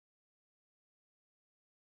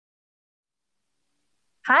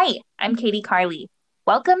Hi, I'm Katie Carly.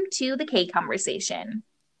 Welcome to the K Conversation.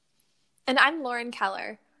 And I'm Lauren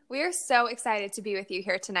Keller. We are so excited to be with you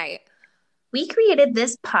here tonight. We created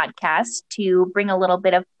this podcast to bring a little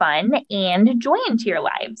bit of fun and joy into your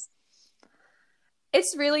lives.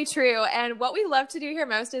 It's really true. And what we love to do here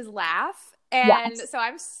most is laugh. And Yes. so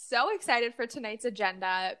I'm so excited for tonight's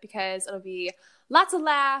agenda because it'll be lots of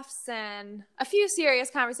laughs and a few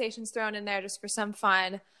serious conversations thrown in there just for some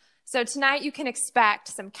fun. So tonight you can expect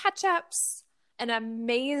some catch-ups, an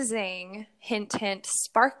amazing hint,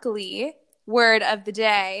 sparkly word of the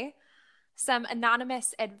day, some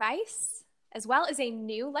anonymous advice, as well as a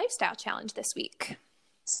new lifestyle challenge this week.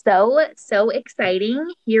 So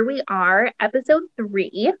exciting. Here we are, episode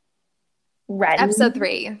 3. Ready, Episode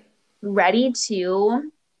 3. ready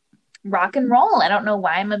to rock and roll. I don't know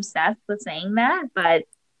why I'm obsessed with saying that, but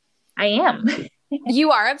I am.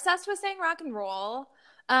 You are obsessed with saying rock and roll.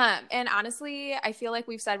 And honestly, I feel like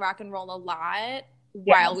we've said rock and roll a lot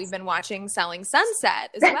while we've Yes. been watching Selling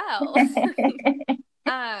Sunset as well.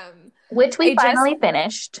 Which we I just finally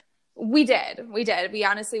finished. We did. We took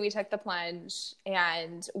the plunge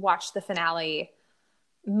and watched the finale,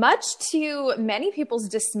 much to many people's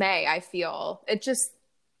dismay. I feel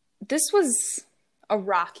this was a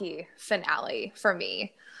rocky finale for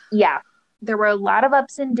me. Yeah, there were a lot of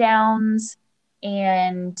ups and downs,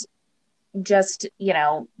 and just,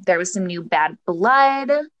 there was some new bad blood,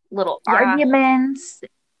 little Yeah. arguments.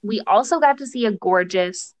 We also got to see a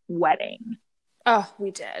gorgeous wedding. Oh,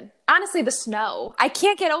 we did. Honestly, the snow. I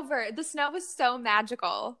can't get over it. The snow was so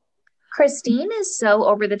magical. Christine is so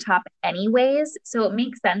over the top anyways, so it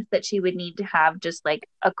makes sense that she would need to have just like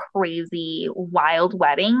a crazy wild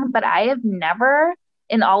wedding, but I have never,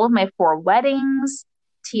 in all of my 4 weddings,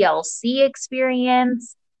 TLC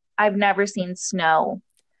experience, I've never seen snow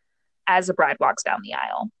as a bride walks down the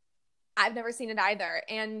aisle. I've never seen it either.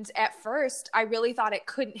 And at first, I really thought it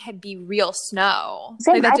couldn't be real snow.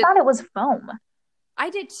 Same, I thought it was foam. I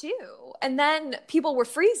did too. And then people were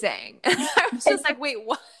freezing. And I was just like, wait,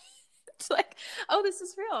 what? It's like, oh, this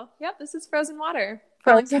is real. Yep, this is frozen water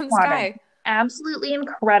falling Frozen from the water. sky. Absolutely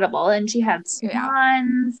incredible. And she had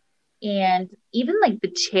swans, and even like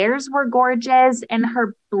the chairs were gorgeous, and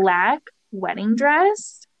her black wedding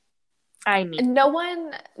dress. I mean, no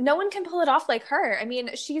one can pull it off like her. I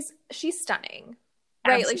mean, she's stunning.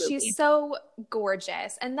 Right? absolutely. Like she's so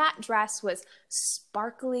gorgeous. And that dress was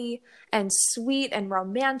sparkly and sweet and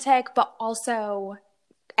romantic, but also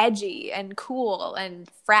edgy and cool and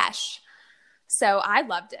fresh. So I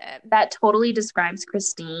loved it. That totally describes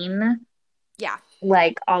Christine. Yeah.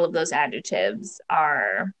 Like all of those adjectives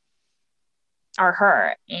are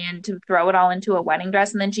her. And to throw it all into a wedding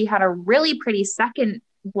dress. And then she had a really pretty second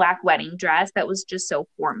black wedding dress that was just so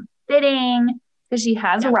form fitting because she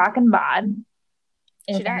has a rockin' bod.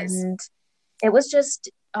 She does. It was just,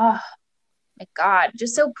 oh my God,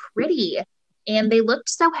 just so pretty. And they looked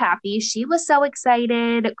so happy. She was so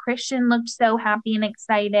excited. Christian looked so happy and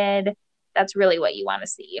excited. That's really what you want to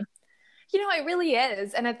see. It really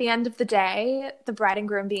is. And at the end of the day, the bride and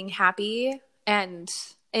groom being happy and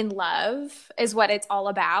in love is what it's all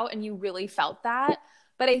about. And you really felt that.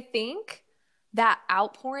 But I think that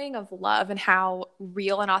outpouring of love and how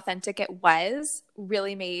real and authentic it was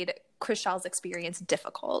really made Chrishell's experience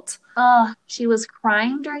difficult. She was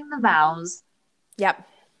crying during the vows. Yep.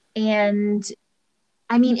 And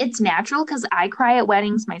I mean, it's natural because I cry at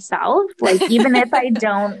weddings myself. Like, even if I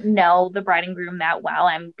don't know the bride and groom that well,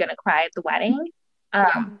 I'm going to cry at the wedding.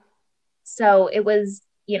 So it was,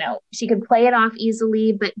 she could play it off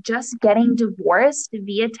easily, but just getting divorced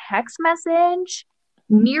via text message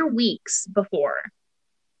mere weeks before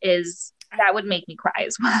that would make me cry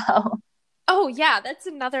as well. Oh, yeah, that's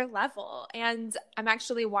another level. And I'm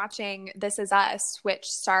actually watching This Is Us, which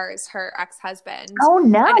stars her ex-husband. Oh,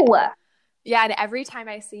 no. And every time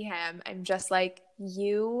I see him, I'm just like,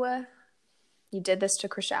 you did this to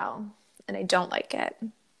Chrishell, and I don't like it.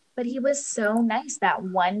 But he was so nice that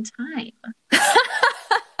one time.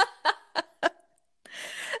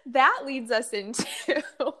 That leads us into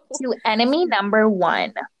to enemy number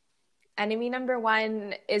 1. Enemy number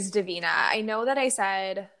 1 is Davina. I know that I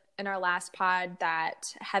said in our last pod that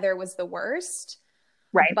Heather was the worst.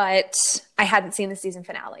 Right. But I hadn't seen the season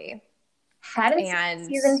finale. Seen the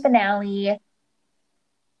season finale.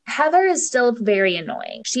 Heather is still very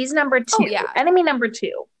annoying. She's number 2. Oh, yeah. Enemy number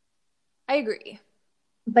 2. I agree.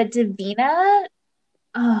 But Davina,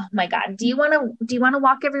 oh my God. Do you want to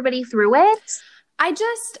walk everybody through it? I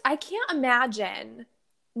can't imagine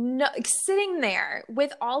no, sitting there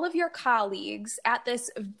with all of your colleagues at this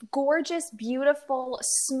gorgeous, beautiful,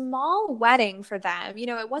 small wedding for them. You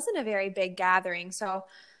know, it wasn't a very big gathering. So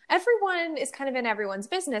everyone is kind of in everyone's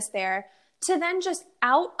business there. To then just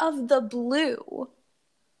out of the blue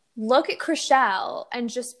look at Chriselle and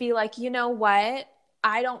just be like, you know what?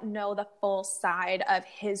 I don't know the full side of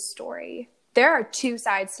his story. There are two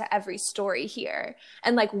sides to every story here.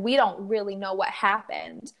 And like, we don't really know what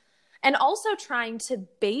happened. And also trying to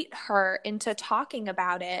bait her into talking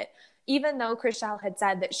about it, even though Chriselle had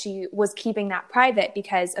said that she was keeping that private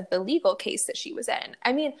because of the legal case that she was in.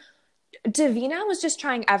 I mean, Davina was just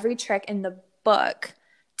trying every trick in the book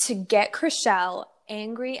to get Chriselle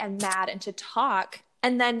angry and mad and to talk,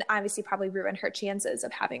 and then obviously probably ruin her chances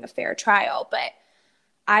of having a fair trial. But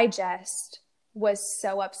I just was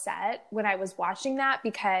so upset when I was watching that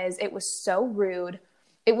because it was so rude.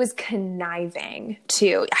 It was conniving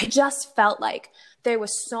too. I just felt like there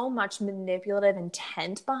was so much manipulative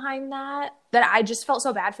intent behind that I just felt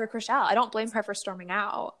so bad for Chriselle. I don't blame her for storming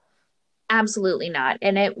out. Absolutely not.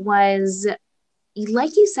 And it was,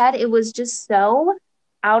 like you said, it was just so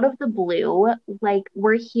out of the blue. Like,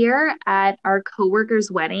 we're here at our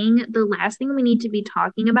coworker's wedding. The last thing we need to be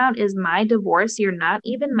talking about is my divorce. You're not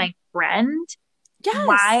even my friend.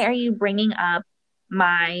 Why Yes. are you bringing up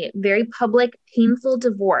my very public, painful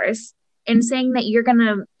divorce and saying that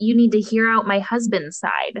you need to hear out my husband's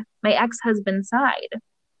side, my ex-husband's side?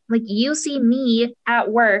 Like, you see me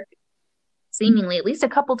at work seemingly at least a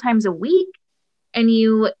couple times a week, and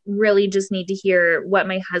you really just need to hear what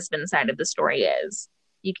my husband's side of the story is.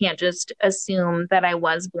 You can't just assume that I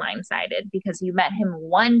was blindsided because you met him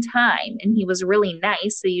one time and he was really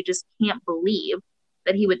nice. So you just can't believe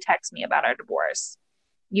that he would text me about our divorce.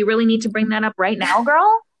 You really need to bring that up right now,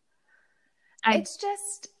 girl? I It's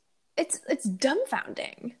just it's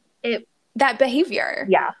dumbfounding, it that behavior.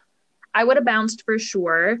 Yeah. I would have bounced for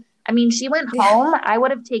sure. I mean, she went home. I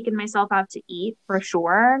would have taken myself out to eat for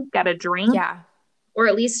sure, got a drink, Yeah. or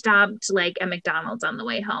at least stopped like at McDonald's on the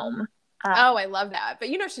way home. Oh, I love that. But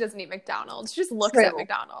you know, she doesn't eat McDonald's. She just looks at True.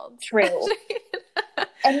 McDonald's. True.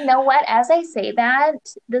 And you know what? As I say that,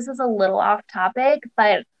 this is a little off topic,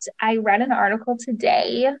 but I read an article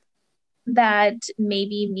today that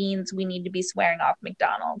maybe means we need to be swearing off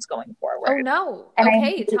McDonald's going Oh forward. no. And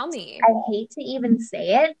Okay, tell me. I hate to even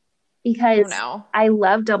say it Oh because no. I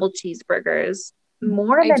love double cheeseburgers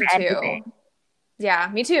more I than do too. anything. Yeah,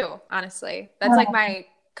 me too, honestly. That's like my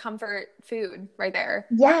comfort food right there.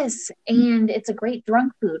 Yes, and it's a great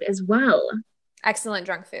drunk food as well. Excellent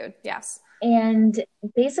drunk food. Yes. And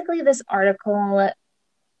basically, this article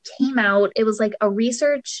came out. It was like a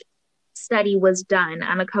research study was done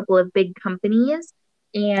on a couple of big companies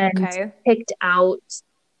and Okay. picked out,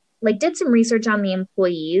 like, did some research on the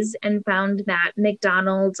employees and found that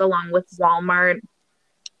McDonald's, along with Walmart,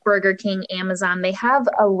 Burger King, Amazon, they have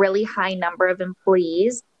a really high number of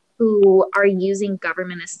employees who are using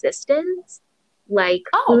government assistance like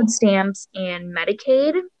food Oh, stamps and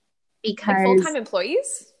Medicaid like because, full-time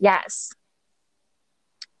employees? yes,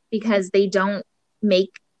 because they don't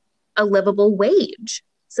make a livable wage.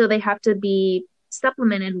 So they have to be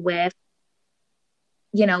supplemented with,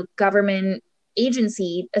 government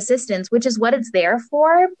agency assistance, which is what it's there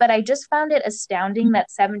for. But I just found it astounding that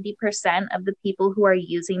 70% of the people who are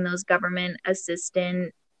using those government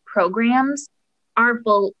assistant programs are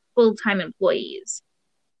full-time employees.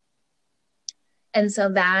 And so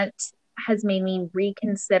that has made me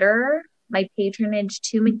reconsider my patronage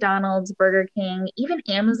to McDonald's, Burger King, even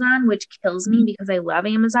Amazon, which kills me because I love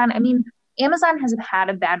Amazon. I mean, Amazon has had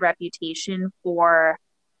a bad reputation for,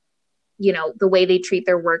 the way they treat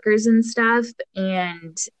their workers and stuff.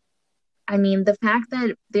 And I mean, the fact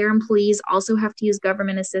that their employees also have to use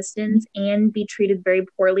government assistance and be treated very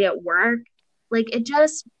poorly at work, like, it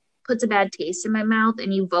just puts a bad taste in my mouth.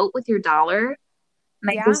 And you vote with your dollar.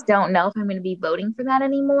 And I Yeah. just don't know if I'm going to be voting for that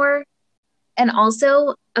anymore. And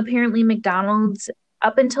also, apparently, McDonald's,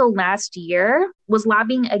 up until last year, was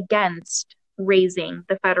lobbying against raising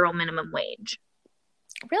the federal minimum wage.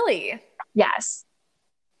 Really? Yes.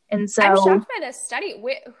 And I'm so, shocked by this study.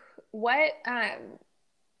 What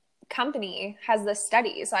company has this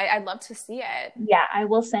study? So I'd love to see it. yeah, I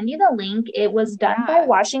will send you the link. It was done by Yeah.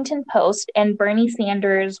 Washington Post, and Bernie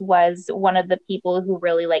Sanders was one of the people who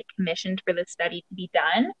really commissioned for the study to be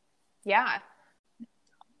done. Yeah.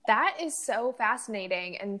 That is so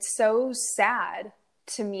fascinating and so sad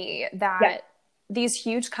to me that these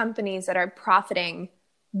huge companies that are profiting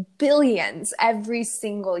billions every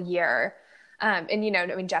single year.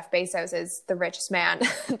 And, Jeff Bezos is the richest man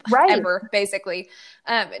ever, basically,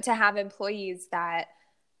 to have employees that,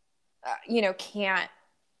 can't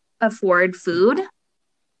afford food.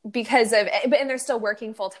 because of it, and they're still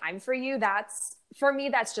working full time for you. That's for me,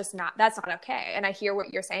 that's not okay. And I hear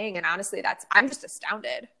what you're saying, and honestly, I'm just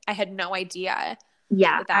astounded. I had no idea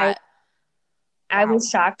Yeah, I that I wow. was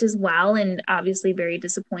shocked as well and obviously very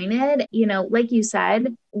disappointed. Like you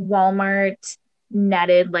said, Walmart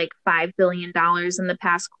netted like $5 billion in the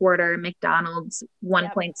past quarter, McDonald's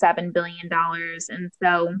Yep. $1.7 billion. And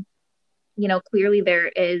so, clearly there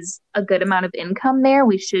is a good amount of income there.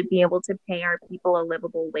 We should be able to pay our people a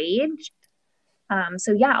livable wage.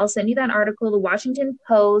 So yeah, I'll send you that article, the Washington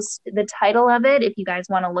Post. The title of it, if you guys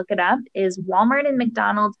want to look it up, is Walmart and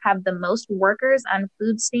McDonald's have the most workers on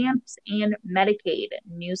food stamps and Medicaid,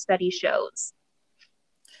 new study shows.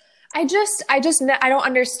 I don't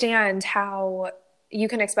understand how you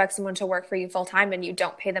can expect someone to work for you full time and you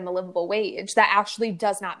don't pay them a livable wage. That actually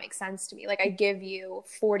does not make sense to me. Like I give you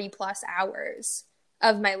 40 plus hours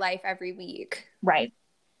of my life every week Right.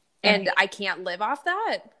 and I can't live off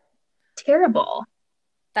that. Terrible.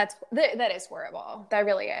 That is horrible. That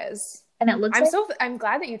really is. And it looks like, I'm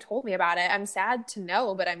glad that you told me about it. I'm sad to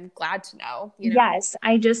know, but I'm glad to know, yes,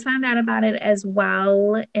 I just found out about it as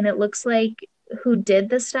well. And it looks like who did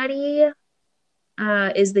the study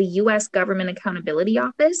is the U.S. Government Accountability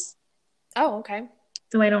Office. Oh, okay.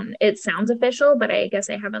 So it sounds official, but I guess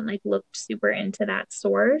I haven't like looked super into that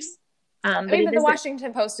source. But But the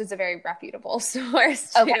Washington Post is a very reputable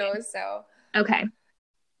source too. Okay. So Okay.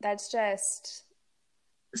 that's just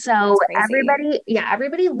So crazy.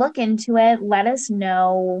 everybody look into it. Let us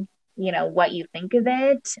know, what you think of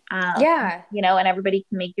it. Yeah. And everybody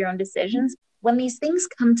can make your own decisions. When these things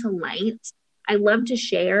come to light, I love to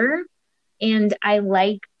share and I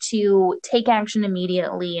like to take action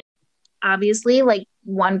immediately. Obviously, like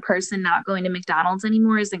one person not going to McDonald's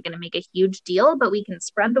anymore isn't going to make a huge deal, but we can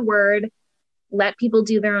spread the word, let people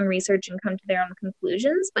do their own research and come to their own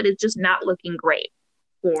conclusions, but it's just not looking great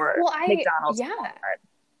for Well, McDonald's. yeah.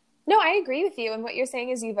 No, I agree with you. And what you're saying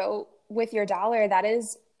is you vote with your dollar.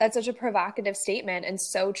 That's such a provocative statement and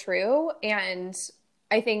so true. And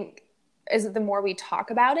I think is the more we talk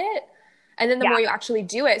about it and then the Yeah. more you actually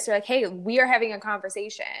do it. So like, hey, we are having a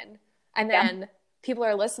conversation and Yeah. then people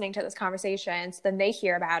are listening to this conversation. So then they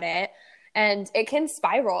hear about it and it can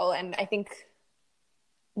spiral. And I think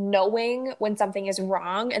knowing when something is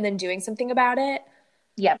wrong and then doing something about it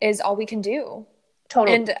Yep. is all we can do.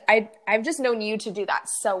 Totally. And I've just known you to do that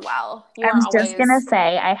so well. You I are was just gonna always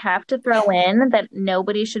say I have to throw in that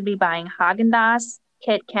nobody should be buying Haagen-Dazs,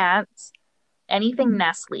 Kit Kats, anything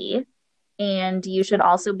Nestle, and you should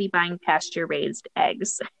also be buying pasture-raised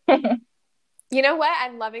eggs. you know what?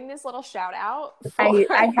 I'm loving this little shout out for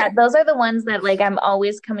I had those are the ones that like I'm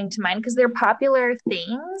always coming to mind because they're popular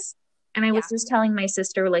things. And I was yeah. just telling my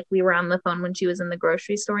sister, like we were on the phone when she was in the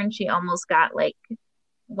grocery store and she almost got like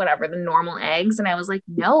whatever the normal eggs. And I was like,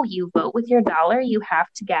 no, you vote with your dollar. You have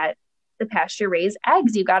to get the pasture raised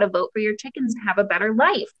eggs. You got to vote for your chickens to have a better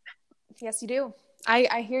life. Yes, you do.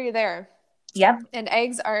 I hear you there. Yep. And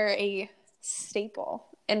eggs are a staple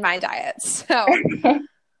in my diet. So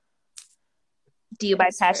Do you buy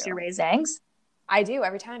it's pasture true. raised eggs? I do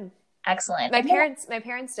every time. Excellent. My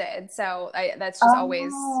parents did. So that's just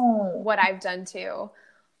always Oh, what I've done too.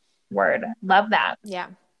 word. Love that. Yeah.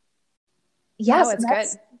 Yes, Oh, it's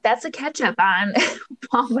good. that's a catch up on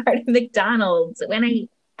Walmart and McDonald's.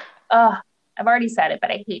 I've already said it,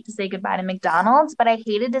 but I hate to say goodbye to McDonald's, but I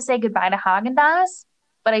hated to say goodbye to Haagen-Dazs,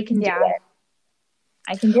 but I can do Yeah. it.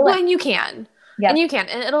 I can do Well, it. and you can. Yeah. And you can.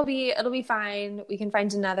 And it'll be fine. We can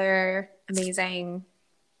find another amazing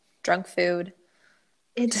drunk food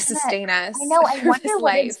to sustain us I know. I through wonder this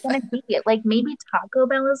what it's life. going to be. Like maybe Taco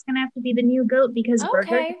Bell is going to have to be the new goat because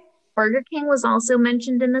Okay. Burger King was also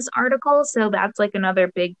mentioned in this article. So that's like another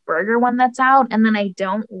big burger one that's out. And then I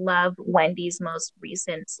don't love Wendy's most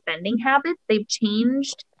recent spending habits. They've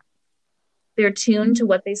changed their tune to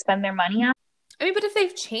what they spend their money on. I mean, but if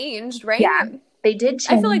they've changed, right? Yeah, they did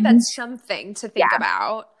I feel like that's change. something to think Yeah,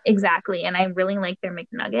 about. exactly. And I really like their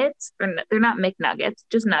McNuggets. They're not McNuggets,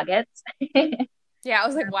 just nuggets. Yeah, I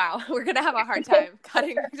was like, wow, we're gonna have a hard time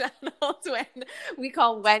cutting McDonald's when we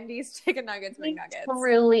call Wendy's chicken nuggets We McNuggets.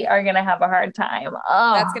 really are going to have a hard time.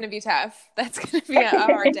 Oh. That's gonna be tough. That's gonna be a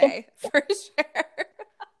hard day for sure.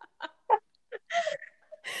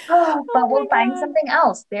 Oh, but Oh we'll my find God. something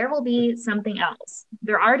else. There will be something else.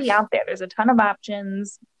 They're already out there. There's a ton of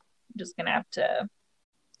options. I'm just gonna have to.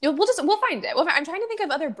 We'll find it. I'm trying to think of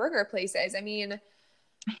other burger places. I mean,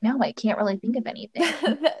 I know I can't really think of anything.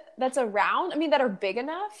 that's around. I mean, that are big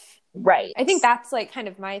enough. Right. I think that's like kind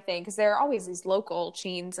of my thing because there are always these local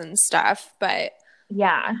chains and stuff, but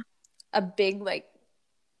Yeah. a big like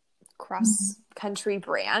cross-country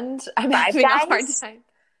brand. I'm Five having a hard Guys? time.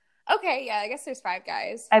 Okay, yeah, I guess there's Five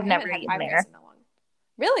Guys. I've I never haven't had eaten Five Guys there. in a long.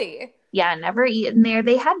 Really? Yeah, never eaten there.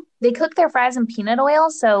 They cook their fries in peanut oil,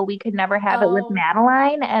 so we could never have it with Oh,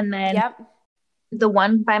 Madeline. And then yep. the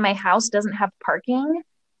one by my house doesn't have parking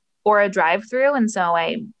or a drive-through, and so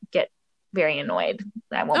I get very annoyed.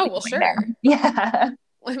 I won't Oh, be well, going there. sure. Yeah.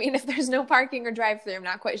 I mean, if there's no parking or drive-through, I'm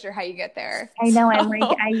not quite sure how you get there. I know. I'm like,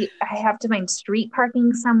 So, I have to find street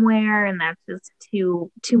parking somewhere, and that's just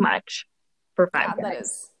too much for Five yeah,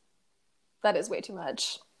 Guys. that is way too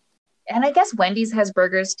much. And I guess Wendy's has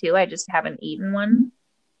burgers too. I just haven't eaten one.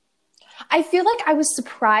 I feel like I was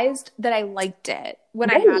surprised that I liked it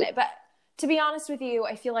when I had Really? it, but to be honest with you,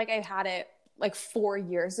 I feel like I had it like 4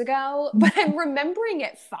 years ago, but I'm remembering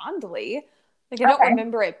it fondly. Like I don't Okay.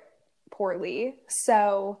 remember it poorly.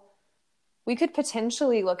 So we could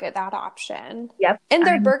potentially look at that option. Yep. And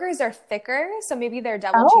their burgers are thicker, so maybe their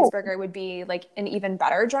double Oh, cheeseburger would be like an even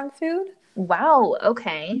better drunk food. wow.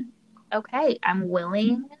 Okay. Okay. I'm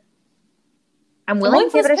willing. I'm I'm willing willing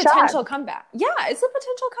to for give this it a shot. potential comeback. Yeah, it's a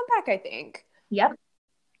potential comeback, I think. Yep.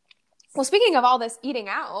 Well, speaking of all this eating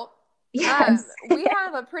out, Yes. we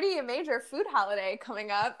have a pretty major food holiday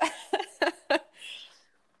coming up.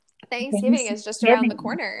 Thanksgiving is just around the Thanksgiving.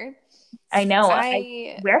 corner. I know.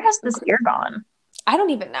 I Where has this year gone? I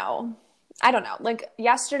don't even know. I don't know. Like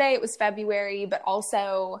yesterday it was February, but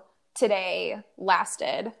also today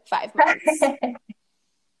lasted 5 months.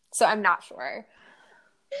 So I'm not sure.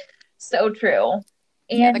 So true.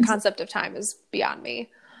 Yeah, the And concept of time is beyond me.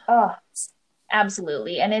 oh,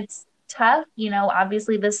 absolutely. And it's tough.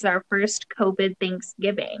 Obviously, this is our first COVID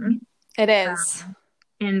Thanksgiving. It is.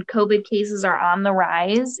 And COVID cases are on the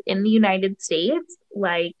rise in the United States,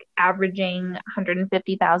 like averaging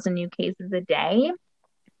 150,000 new cases a day.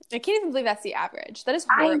 I can't even believe that's the average. That is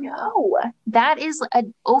I horrible. know. That is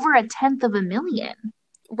over a tenth of a million.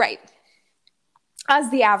 Right.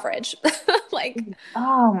 As the average. Like,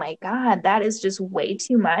 Oh my God, that is just way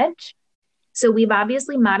too much. So we've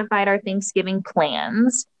obviously modified our Thanksgiving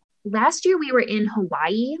plans. Last year we were in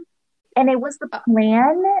Hawaii, and it was the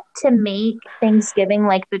plan to make Thanksgiving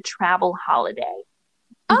like the travel holiday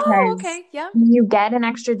oh, because okay. Yeah. you get an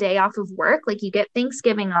extra day off of work. Like you get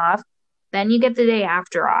Thanksgiving off, then you get the day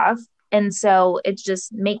after off. And so it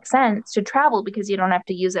just makes sense to travel because you don't have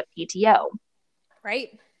to use up PTO.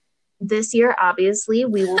 Right. This year, obviously,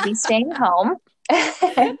 we will be staying home.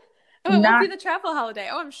 Oh, it won't Not be the travel holiday.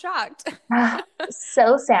 Oh, I'm shocked.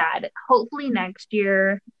 so sad. Hopefully next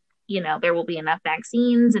year, there will be enough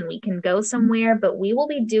vaccines and we can go somewhere, but we will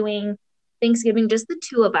be doing Thanksgiving, just the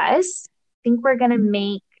two of us. I think we're going to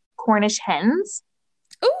make Cornish hens.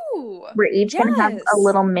 Ooh, We're each going to have a yes.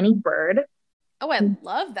 little mini bird. Oh, I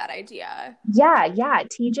love that idea. Yeah.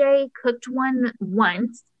 TJ cooked one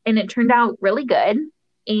once and it turned out really good.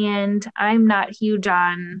 And I'm not huge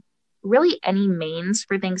on really any mains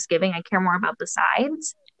for Thanksgiving. I care more about the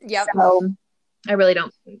sides. Yep. So I really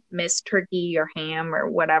don't miss turkey or ham or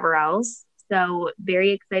whatever else. So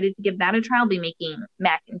very excited to give that a try. I'll be making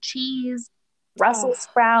mac and cheese, Brussels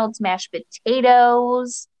sprouts, mashed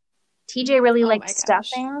potatoes. TJ really Oh my likes gosh.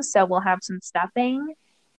 stuffing, so we'll have some stuffing.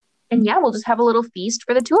 And yeah, we'll just have a little feast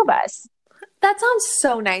for the two of us. That sounds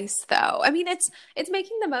so nice though. I mean, it's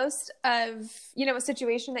making the most of, a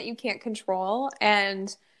situation that you can't control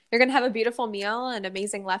and you're going to have a beautiful meal and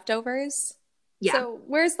amazing leftovers. Yeah, So,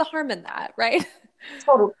 where's the harm in that, right?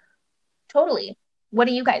 totally. What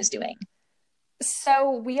are you guys doing?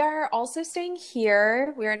 So, we are also staying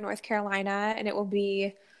here. We're in North Carolina and it will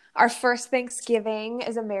be our first Thanksgiving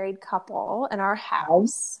as a married couple in our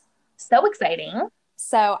house. So exciting.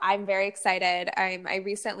 So I'm very excited. I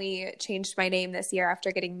recently changed my name this year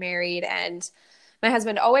after getting married, and my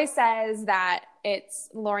husband always says that it's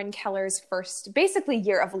Lauren Keller's first, basically,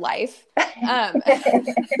 year of life.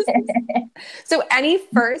 So any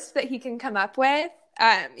first that he can come up with,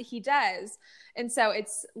 he does. And so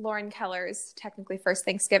it's Lauren Keller's technically first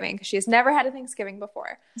Thanksgiving because she has never had a Thanksgiving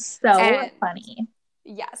before. So funny.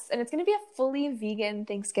 Yes, and it's going to be a fully vegan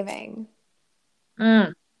Thanksgiving.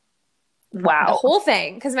 Wow. The whole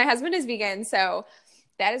thing, because my husband is vegan, so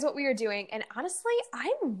that is what we are doing. And honestly,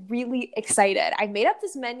 I'm really excited. I made up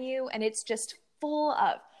this menu and it's just full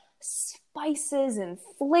of spices and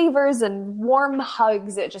flavors and warm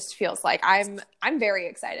hugs. It just feels like I'm very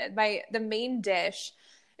excited. The main dish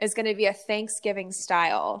is going to be a Thanksgiving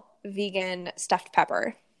style vegan stuffed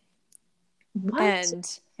pepper. What?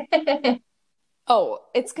 And oh,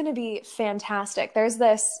 it's going to be fantastic. There's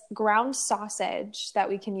this ground sausage that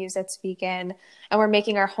we can use that's vegan, and we're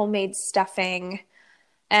making our homemade stuffing.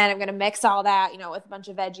 And I'm going to mix all that, with a bunch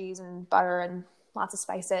of veggies and butter and lots of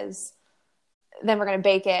spices. Then we're going to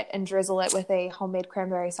bake it and drizzle it with a homemade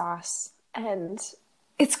cranberry sauce. And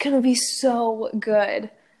it's going to be so good.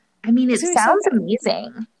 I mean, it It's going to be so sounds good.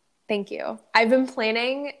 amazing. Thank you. I've been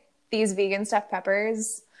planning these vegan stuffed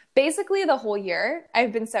peppers basically the whole year.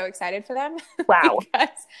 I've been so excited for them Wow. because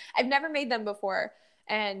I've never made them before.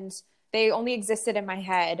 And they only existed in my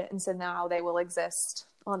head. And so now they will exist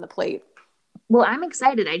on the plate. Well, I'm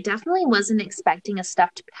excited. I definitely wasn't expecting a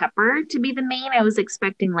stuffed pepper to be the main. I was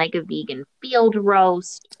expecting like a vegan field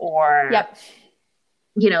roast or, Yep.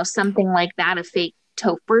 Something like that, a fake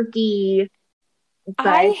tofurkey.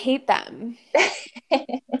 I But hate them.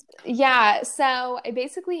 Yeah. So I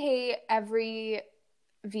basically hate every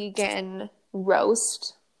vegan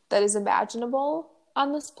roast that is imaginable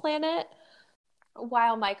on this planet.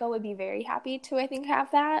 While Michael would be very happy to, I think,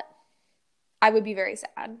 have that, I would be very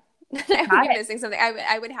sad. I would be missing something.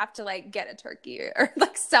 I would have to like get a turkey or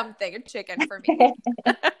like something, a chicken for me.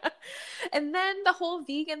 And then the whole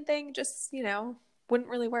vegan thing just, wouldn't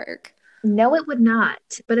really work. No, it would not.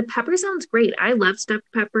 But a pepper sounds great. I love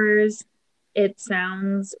stuffed peppers. It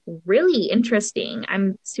sounds really interesting.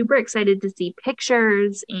 I'm super excited to see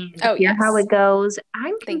pictures and Oh, hear how yes. it goes.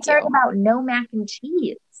 I'm Thank concerned you. about no mac and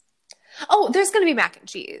cheese. Oh, there's going to be mac and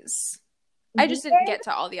cheese. I just didn't Vegan? get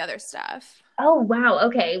to all the other stuff. Oh, wow.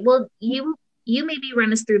 Okay. Well, you maybe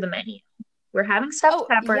run us through the menu. We're having stuffed Oh,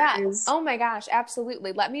 yeah. peppers. Oh my gosh,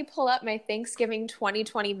 absolutely. Let me pull up my Thanksgiving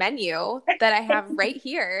 2020 menu that I have right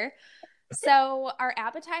here. So our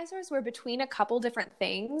appetizers were between a couple different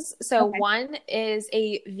things. So Okay. one is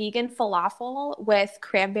a vegan falafel with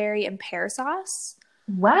cranberry and pear sauce.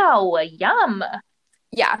 Wow, yum.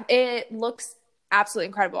 Yeah, it looks absolutely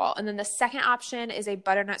incredible. And then the second option is a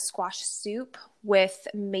butternut squash soup with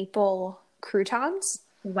maple croutons.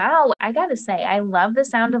 Wow, I gotta say, I love the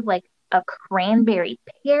sound of like a cranberry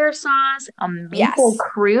pear sauce, a maple Yes.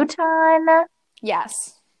 crouton.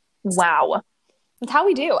 Yes. Wow. That's how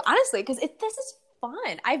we do, honestly, because this is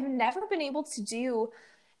fun. I've never been able to do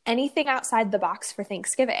anything outside the box for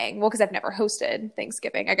Thanksgiving. Well, because I've never hosted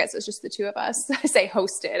Thanksgiving. I guess it's just the two of us. I say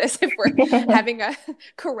hosted as if we're having a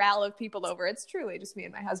corral of people over. It's truly just me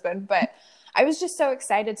and my husband. But I was just so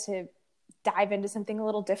excited to dive into something a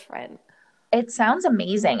little different. It sounds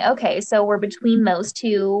amazing. Okay, so we're between those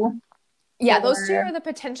two Yeah, those two for are the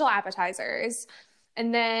potential appetizers.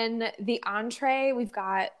 And then the entree, we've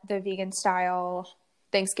got the vegan style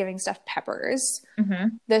Thanksgiving stuffed peppers,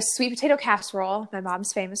 the sweet potato casserole, my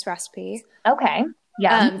mom's famous recipe, Okay.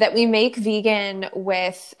 Yum. that we make vegan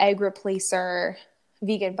with egg replacer,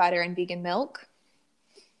 vegan butter, and vegan milk.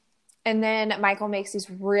 And then Michael makes these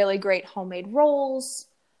really great homemade rolls.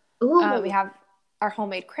 Ooh, We have our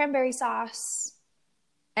homemade cranberry sauce.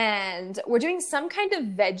 And we're doing some kind of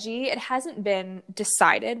veggie. It hasn't been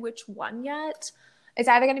decided which one yet. It's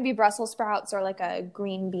either going to be Brussels sprouts or like a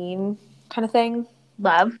green bean kind of thing.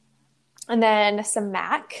 love. And then some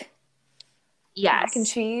mac and Yes.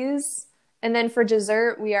 cheese. And then for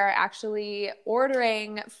dessert, we are actually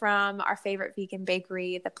ordering from our favorite vegan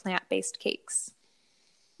bakery, the plant-based cakes.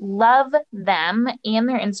 Love them and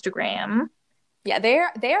their Instagram. Yeah,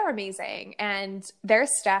 they are amazing. And their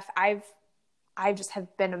stuff, I just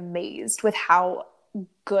have been amazed with how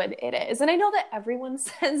good it is. And I know that everyone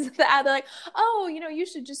says that. They're like, oh, you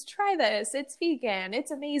should just try this. It's vegan. It's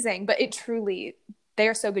amazing. But it truly, they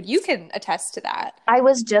are so good. You can attest to that. I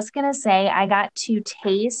was just gonna say I got to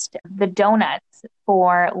taste the donuts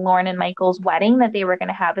for Lauren and Michael's wedding that they were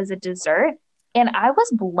gonna have as a dessert, and I was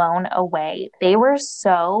blown away. They were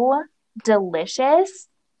so delicious.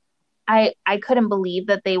 I couldn't believe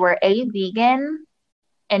that they were A, vegan,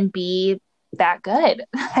 and B, that good.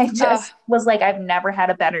 I just was like, I've never had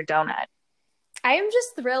a better donut. I am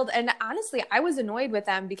just thrilled. And honestly, I was annoyed with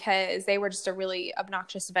them because they were just a really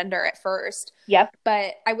obnoxious vendor at first. Yep.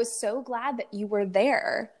 But I was so glad that you were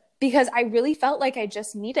there because I really felt like I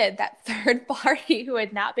just needed that third party who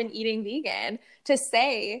had not been eating vegan to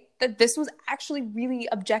say that this was actually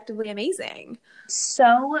really objectively amazing.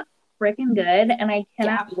 So freaking good. And I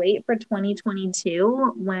cannot wait for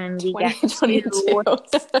 2022 when we get to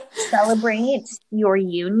celebrate your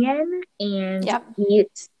union and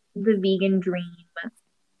eat the vegan dream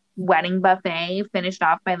wedding buffet finished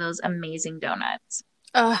off by those amazing donuts.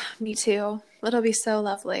 Oh, me too. It'll be so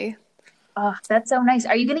lovely. Oh, that's so nice.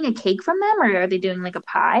 Are you getting a cake from them or are they doing like a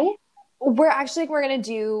pie? We're going to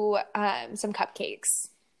do some cupcakes.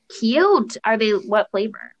 Cute. Are they what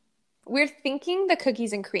flavor? We're thinking the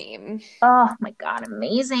cookies and cream. Oh my God,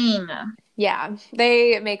 amazing. Yeah,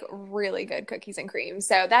 they make really good cookies and cream.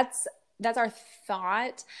 So that's that's our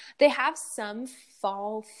thought. They have some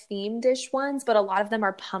fall themed-ish ones, but a lot of them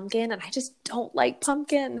are pumpkin, and I just don't like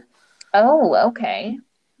pumpkin. Oh, okay.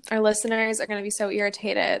 Our listeners are going to be so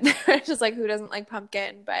irritated. They're just like, who doesn't like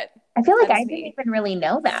pumpkin? But I feel like that I is didn't me. even really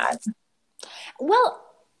know that. Well,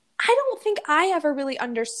 I don't think I ever really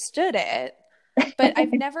understood it, but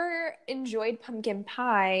I've never enjoyed pumpkin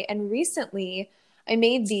pie. And recently I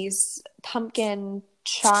made these pumpkin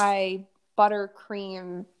chai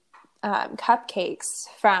buttercream cupcakes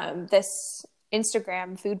from this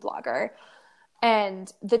Instagram food blogger.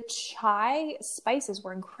 And the chai spices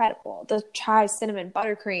were incredible. The chai cinnamon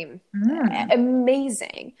buttercream, Mm.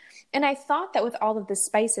 amazing. And I thought that with all of the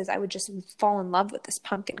spices, I would just fall in love with this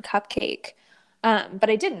pumpkin cupcake. But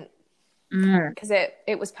I didn't, Mm. because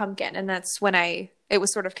it was pumpkin. And that's when it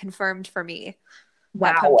was sort of confirmed for me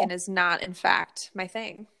that Wow. pumpkin is not, in fact, my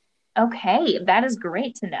thing. Okay, that is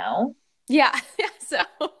great to know. Yeah. Yeah. So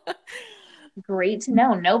Great to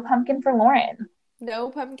know. No pumpkin for Lauren. no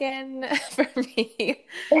pumpkin for me.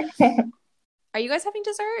 Are you guys having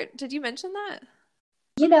dessert? Did you mention that?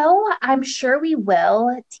 I'm sure we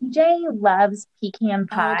will. TJ loves pecan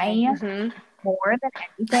Oh, okay. pie more than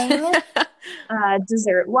anything,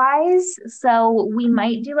 dessert wise. So we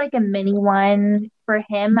might do like a mini one for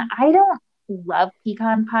him. I don't love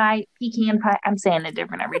pecan pie. Pecan pie, I'm saying it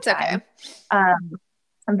different every It's okay. time.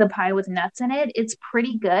 Um, the pie with nuts in it, it's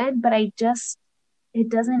pretty good, but it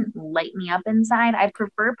doesn't light me up inside. I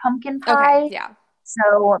prefer pumpkin Okay. pie. Yeah.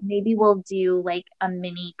 So maybe we'll do like a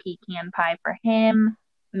mini pecan pie for him,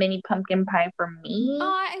 mini pumpkin pie for me. Oh,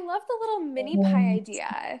 I love the little mini pie And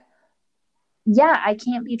idea. yeah, I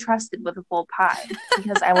can't be trusted with a full pie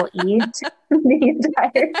because I will eat the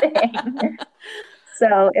entire thing.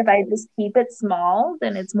 So if I just keep it small,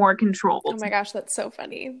 then it's more controllable Oh to my me. gosh, that's so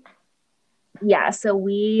funny. Yeah, so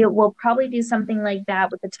we will probably do something like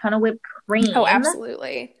that with a ton of whipped Oh, cream.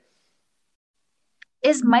 absolutely.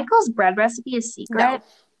 Is Michael's bread recipe a No. secret?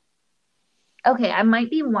 Okay, I might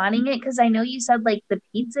be wanting it because I know you said like the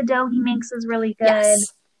pizza dough he makes is really good. Yes.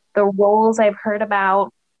 The rolls I've heard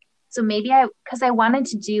about. So maybe because I wanted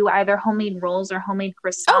to do either homemade rolls or homemade Oh,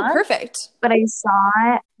 croissants, perfect. but I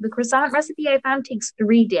saw the croissant recipe I found takes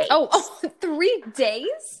 3 days. Oh, 3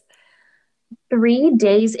 days? 3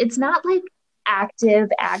 days. It's not like active,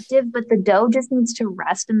 but the dough just needs to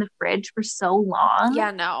rest in the fridge for so long.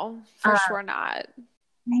 Yeah, no, for Um, sure not.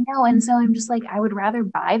 I know. And so I'm just like, I would rather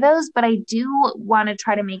buy those, but I do want to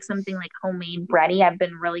try to make something like homemade bready. I've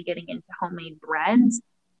been really getting into homemade breads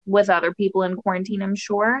with other people in quarantine, I'm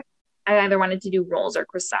sure. I either wanted to do rolls or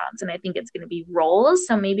croissants, and I think it's going to be rolls.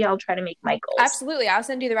 So maybe I'll try to make Michael's. Absolutely. I'll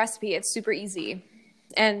send you the recipe. It's super easy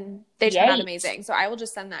and they turn out Yay. amazing. So I will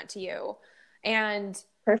just send that to you. And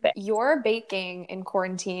Perfect. your baking in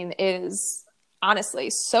quarantine is honestly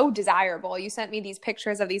so desirable. You sent me these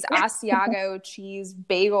pictures of these Asiago cheese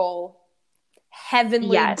bagel,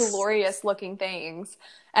 heavenly, Yes. glorious looking things.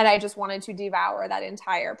 And I just wanted to devour that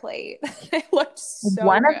entire plate. It looked so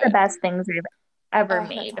One of the good. best things I've ever Oh, that's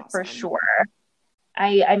made for awesome. sure.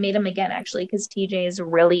 I made them again actually because TJ is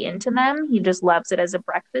really into them. He just loves it as a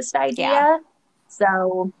breakfast Yeah. idea.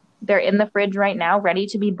 So they're in the fridge right now, ready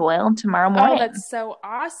to be boiled tomorrow Oh, morning. that's so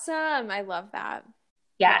awesome. I love that.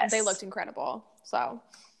 No, they looked Yes. incredible. So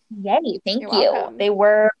Yay, thank you're you. welcome. They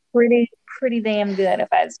were pretty damn good, if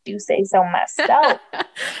I do say so myself.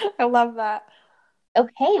 I love that.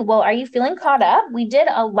 Okay, well, are you feeling caught up? We did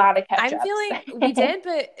a lot of I'm catch-ups. feeling we did,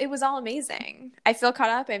 but it was all amazing. I feel caught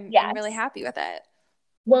up. I'm really Yes. happy with it.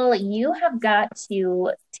 Well, you have got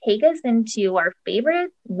to take us into our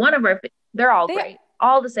favorite, one of our, they're all They, great.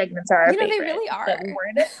 All the segments are our they favorite. really But are.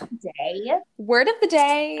 word of the day, Word of the I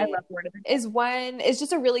day love word of the day. is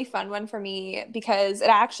just a really fun one for me because it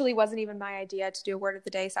actually wasn't even my idea to do a word of the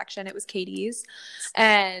day section. It was Katie's,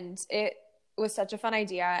 and it was such a fun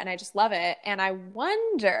idea, and I just love it. And I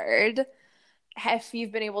wondered if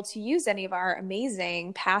you've been able to use any of our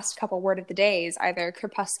amazing past couple word of the days, either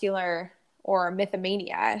crepuscular or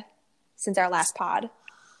mythomania, since our last pod.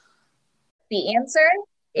 The answer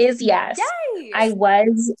is yes. Yay! I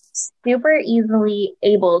was super easily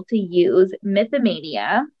able to use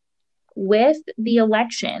Mythomania with the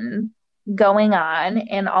election going on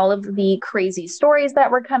and all of the crazy stories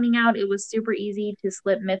that were coming out. It was super easy to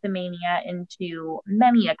slip Mythomania into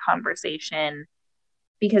many a conversation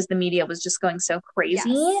because the media was just going so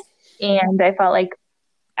crazy. Yes. And I felt like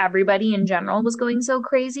everybody in general was going so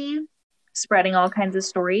crazy, spreading all kinds of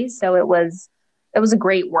stories. So it was a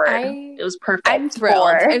great word. It was perfect. I'm thrilled.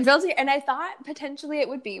 And I thought potentially it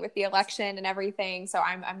would be with the election and everything. So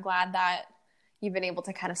I'm glad that you've been able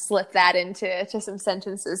to kind of slip that into some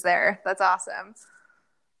sentences there. That's awesome.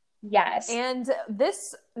 Yes. And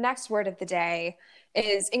this next word of the day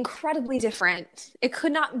is incredibly different. It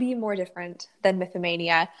could not be more different than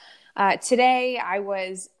Mythomania. Today, I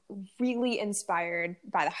was really inspired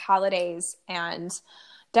by the holidays. And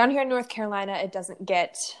down here in North Carolina, it doesn't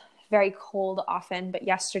get very cold often. But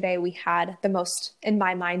yesterday, we had the most, in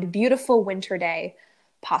my mind, beautiful winter day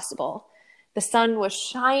possible. The sun was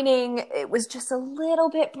shining. It was just a little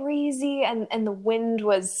bit breezy, and the wind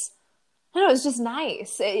was, I don't know, it was just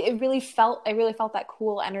nice. I really felt that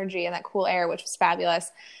cool energy and that cool air, which was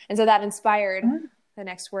fabulous. And so that inspired the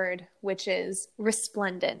next word, which is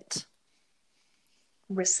resplendent.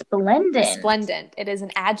 Resplendent. Resplendent. It is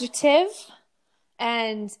an adjective,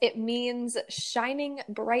 and it means shining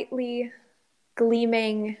brightly,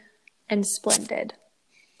 gleaming, and splendid.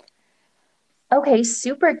 Okay,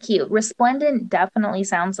 super cute. Resplendent definitely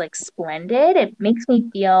sounds like splendid. It makes me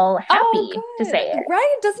feel Oh, happy to good. say it.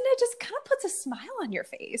 Right? Doesn't it just kind of puts a smile on your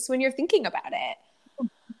face when you're thinking about it?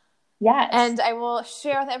 Yes. And I will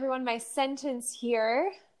share with everyone my sentence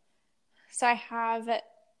here. So I have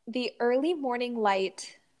the early morning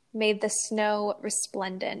light made the snow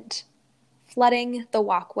resplendent, flooding the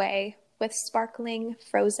walkway with sparkling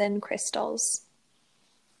frozen crystals.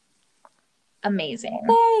 Amazing.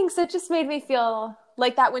 Thanks. It just made me feel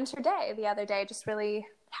like that winter day the other day, just really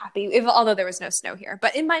happy, although there was no snow here.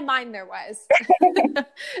 But in my mind, there was.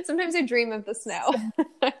 Sometimes I dream of the snow.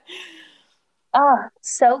 Oh,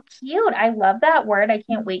 so cute. I love that word. I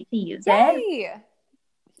can't wait to use it. Yay!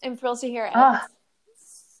 I'm thrilled to hear it. Oh,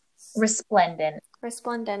 resplendent.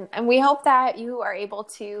 Resplendent. And we hope that you are able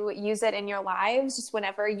to use it in your lives just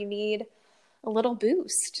whenever you need a little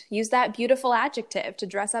boost. Use that beautiful adjective to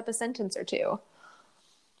dress up a sentence or two.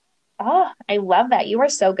 Oh, I love that. You are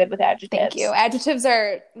so good with Thank you. adjectives. Adjectives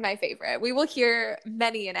are my favorite. We will hear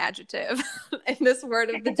many an adjective in this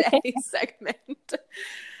word of the day segment.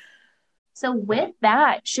 So, with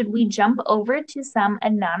that, should we jump over to some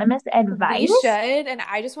anonymous We advice? should, and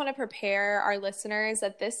I just want to prepare our listeners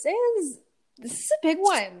that this is a big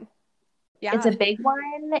one. It's a Yeah. big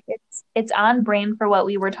one. It's on brand for what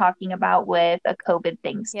we were talking about with a COVID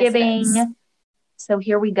Yes, it is. Thanksgiving. So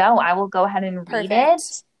here we go. I will go ahead and read it.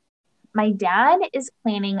 Perfect. My dad is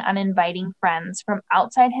planning on inviting friends from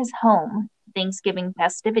outside his home to Thanksgiving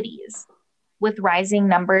festivities. With rising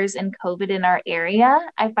numbers and COVID in our area,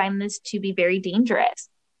 I find this to be very dangerous.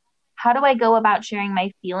 How do I go about sharing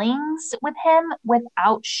my feelings with him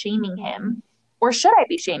without shaming him? Or should I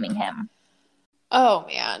be shaming him? Oh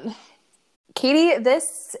man. Katie,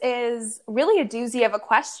 this is really a doozy of a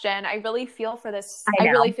question. I really feel for this. I I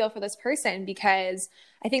really know. feel for this person because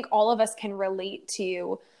I think all of us can relate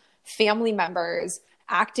to family members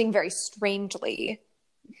acting very strangely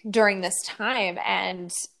during this time.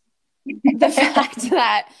 And the fact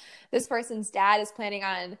that this person's dad is planning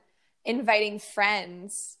on inviting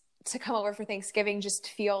friends to come over for Thanksgiving just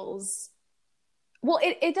feels, well,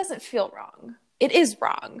 it doesn't feel wrong. It is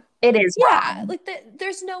wrong. It is Yeah, wrong. like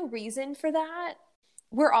there's no reason for that.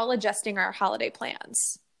 We're all adjusting our holiday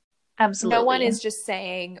plans. No one Absolutely. is just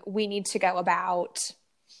saying we need to go about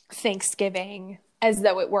Thanksgiving as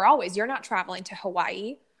though it were always. You're not traveling to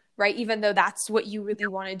Hawaii, right? Even though that's what you really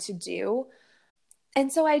wanted to do.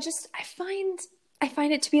 And so I find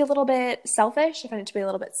it to be a little bit selfish. I find it to be a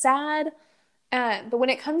little bit sad. But when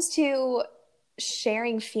it comes to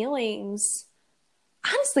sharing feelings,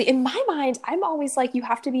 honestly, in my mind, I'm always like, you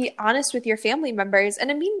have to be honest with your family members. And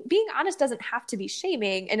I mean, being honest doesn't have to be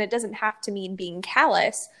shaming, and it doesn't have to mean being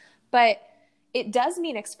callous, but it does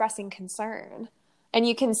mean expressing concern. And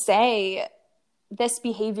you can say, this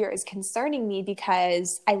behavior is concerning me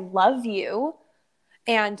because I love you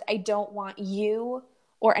and I don't want you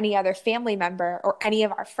or any other family member or any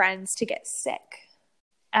of our friends to get sick.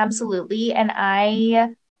 Absolutely. And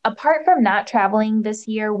apart from not traveling this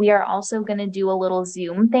year, we are also going to do a little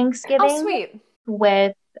Zoom Oh, Thanksgiving sweet.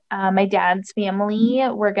 with my dad's family.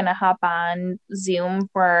 We're going to hop on Zoom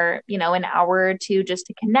for, an hour or two just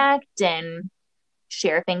to connect and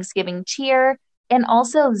share Thanksgiving cheer. And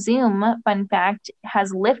also, Zoom, fun fact,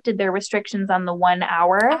 has lifted their restrictions on the 1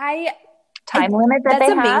 hour I, time limit that that's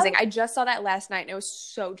they have. amazing. I just saw that last night and I was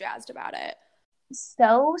so jazzed about it.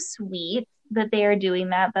 So sweet that they are doing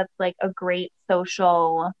that. That's like a great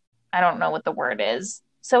social, I don't know what the word is,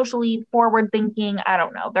 socially forward thinking. I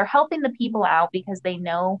don't know. They're helping the people out because they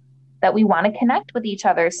know that we want to connect with each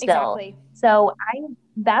other still. Exactly. So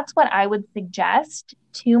that's what I would suggest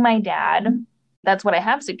to my dad. That's what I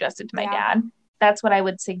have suggested to my Yeah. dad. That's what I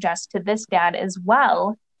would suggest to this dad as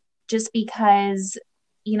well, just because,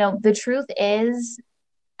 the truth is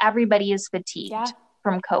everybody is fatigued Yeah.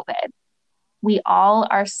 from COVID. We all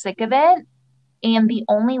are sick of it. And the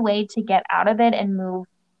only way to get out of it and move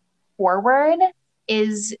forward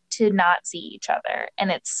is to not see each other.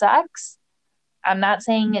 And it sucks. I'm not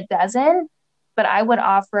saying it doesn't, but I would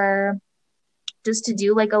offer just to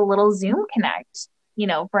do like a little Zoom connect,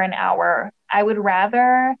 for an hour. I would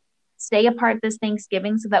rather stay apart this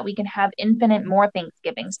Thanksgiving so that we can have infinite more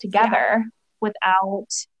Thanksgivings together without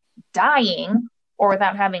dying or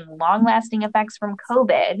without having long lasting effects from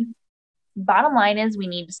COVID. Bottom line is we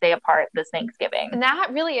need to stay apart this Thanksgiving. And that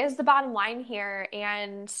really is the bottom line here.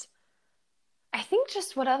 And I think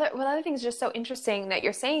just what other things just so interesting that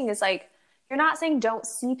you're saying is like, you're not saying don't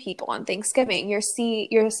see people on Thanksgiving. You're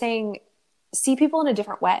saying see people in a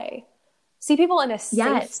different way. See people in a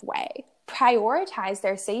safe way. Prioritize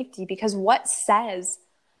their safety, because what says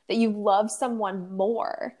that you love someone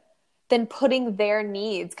more than putting their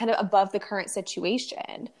needs kind of above the current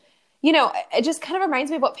situation? It just kind of reminds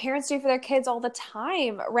me of what parents do for their kids all the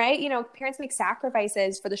time, right? Parents make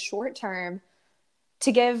sacrifices for the short term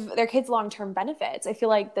to give their kids long-term benefits. I feel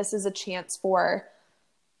like this is a chance for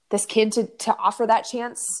this kid to offer that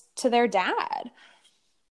chance to their dad.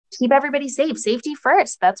 Keep everybody safe. Safety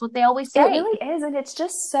first. That's what they always say. It really is. And it's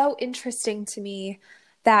just so interesting to me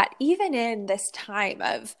that even in this time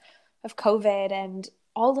of COVID and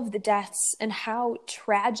all of the deaths and how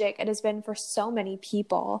tragic it has been for so many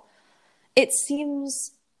people, it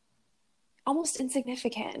seems almost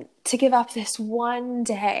insignificant to give up this one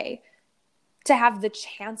day to have the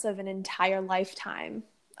chance of an entire lifetime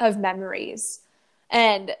of memories.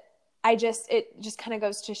 And it just kind of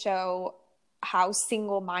goes to show how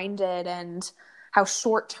single-minded and how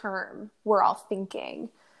short-term we're all thinking.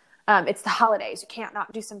 It's the holidays. You can't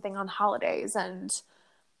not do something on the holidays. And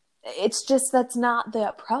it's just, that's not the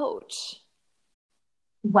approach.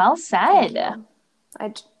 Well said.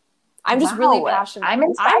 I'm just really passionate. I'm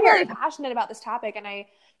inspired. I'm really passionate about this topic, and I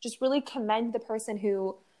just really commend the person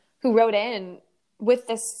who wrote in with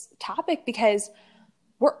this topic, because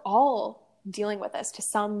we're all dealing with this to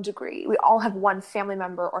some degree. We all have one family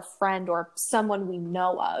member or friend or someone we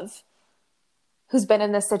know of who's been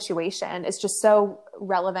in this situation. It's just so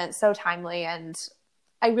relevant, so timely, and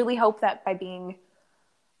I really hope that by being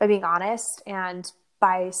honest and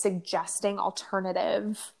by suggesting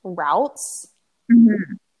alternative routes,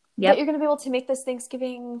 that you're going to be able to make this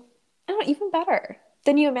Thanksgiving, even better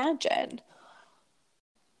than you imagined.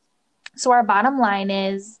 So our bottom line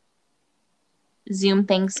is Zoom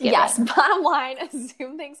Thanksgiving. Yes, bottom line,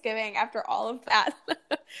 Zoom Thanksgiving after all of that.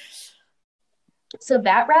 So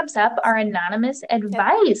that wraps up our anonymous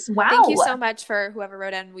advice. Wow. Thank you so much for whoever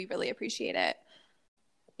wrote in. We really appreciate it.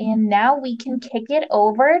 And now we can kick it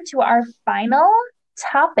over to our final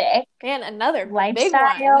topic. And another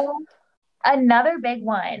lifestyle, big one. Another big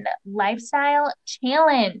one. Lifestyle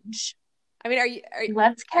challenge. I mean, are you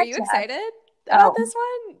excited about this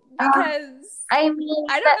one? Because I don't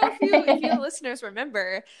know if you listeners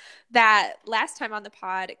remember that last time on the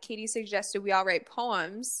pod, Katie suggested we all write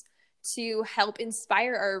poems to help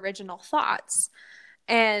inspire our original thoughts.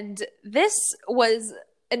 And this was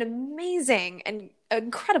an amazing and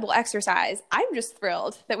incredible exercise. I'm just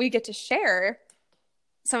thrilled that we get to share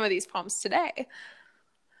some of these poems today.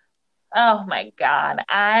 Oh my God.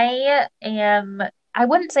 I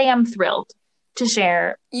wouldn't say I'm thrilled to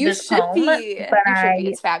share this poem. But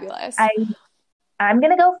it's fabulous. I'm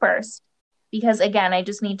going to go first because, again, I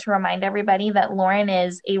just need to remind everybody that Lauren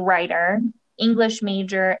is a writer, English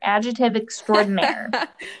major, adjective extraordinaire.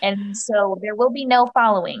 And so there will be no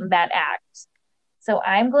following that act. So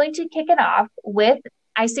I'm going to kick it off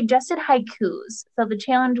I suggested haikus. So the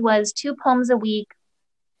challenge was 2 poems a week.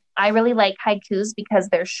 I really like haikus because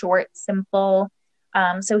they're short, simple.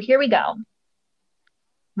 So here we go.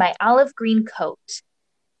 My olive green coat,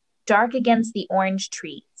 dark against the orange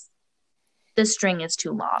trees. The string is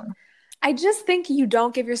too long. I just think you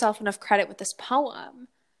don't give yourself enough credit with this poem.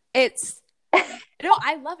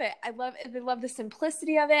 I love it. I love the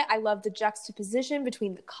simplicity of it. I love the juxtaposition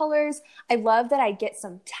between the colors. I love that I get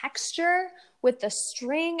some texture with the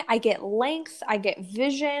string. I get length. I get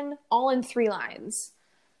vision, all in 3 lines.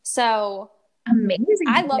 So amazing.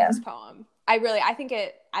 I love this poem. I think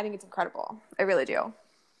it's incredible. I really do.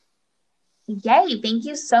 Yay. Thank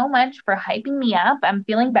you so much for hyping me up. I'm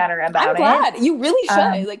feeling better about it. I'm glad. You really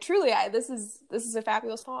should. Truly, this is a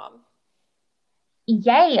fabulous poem.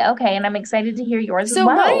 Yay. Okay. And I'm excited to hear yours as well.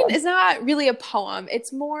 So mine is not really a poem.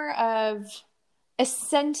 It's more of a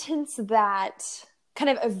sentence that kind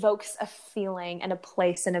of evokes a feeling and a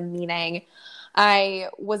place and a meaning. I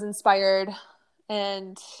was inspired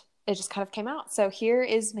and it just kind of came out. So here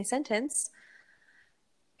is my sentence.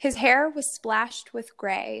 His hair was splashed with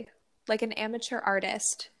gray, like an amateur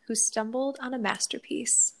artist who stumbled on a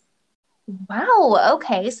masterpiece. Wow.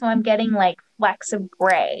 Okay. So I'm getting like flecks of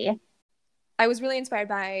gray. I was really inspired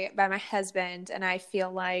by my husband, and I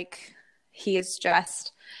feel like he is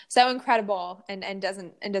just so incredible and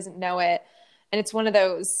doesn't know it. And it's one of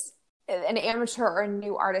those, an amateur or a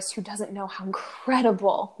new artist who doesn't know how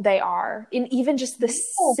incredible they are in even just the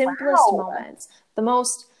Oh, simplest wow.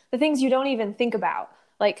 moments, the things you don't even think about,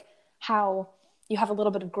 like how you have a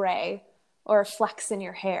little bit of gray or flecks in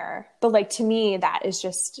your hair. But like, to me, that is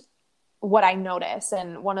just what I notice,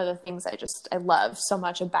 and one of the things I love so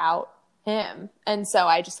much about him. And so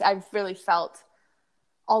I've really felt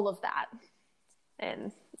all of that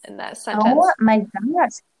in that Oh sentence. my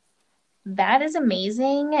gosh. That is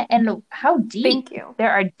amazing. And how deep. Thank you.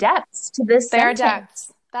 There are depths to this There are sentence.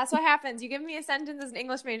 depths. That's what happens. You give me a sentence as an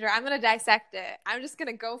English major, I'm going to dissect it. I'm just going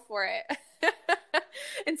to go for it.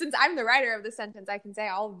 And since I'm the writer of the sentence, I can say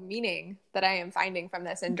all the meaning that I am finding from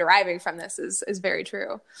this and deriving from this is very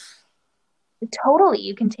true. Totally.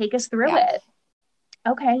 You can take us through Yeah. it.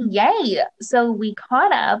 Okay. Yay. So we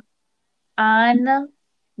caught up on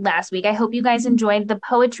last week. I hope you guys enjoyed the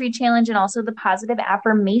poetry challenge and also the positive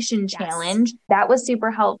affirmation Yes. challenge. That was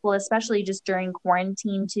super helpful, especially just during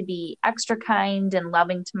quarantine, to be extra kind and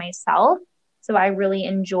loving to myself. So I really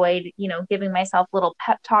enjoyed, giving myself little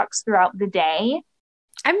pep talks throughout the day.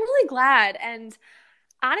 I'm really glad. And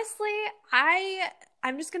honestly,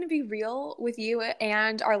 I'm just going to be real with you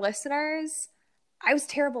and our listeners. I was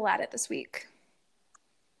terrible at it this week.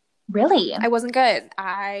 Really? I wasn't good.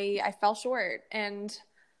 I fell short. And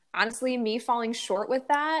honestly, me falling short with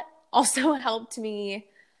that also helped me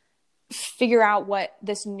figure out what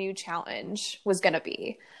this new challenge was going to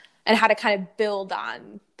be and how to kind of build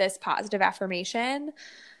on this positive affirmation.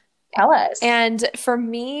 Tell us. And for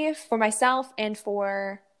me, for myself, and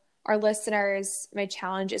for our listeners, my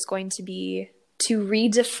challenge is going to be to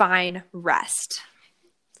redefine rest.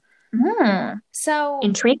 So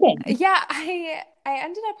Intriguing. yeah, I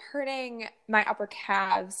ended up hurting my upper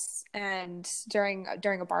calves and during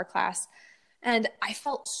a bar class, and I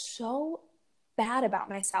felt so bad about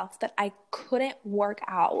myself that I couldn't work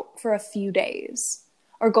out for a few days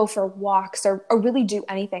or go for walks or really do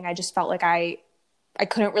anything. I just felt like I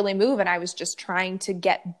couldn't really move, and I was just trying to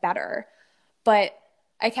get better. But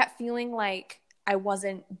I kept feeling like I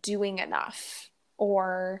wasn't doing enough,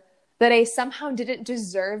 or that I somehow didn't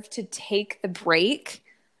deserve to take the break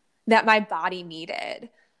that my body needed.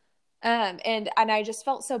 And I just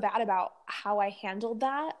felt so bad about how I handled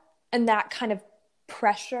that, and that kind of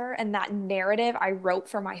pressure and that narrative I wrote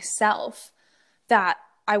for myself, that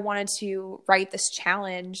I wanted to write this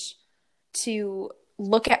challenge to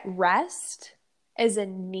look at rest as a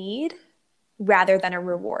need rather than a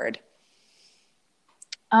reward.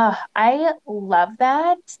 I love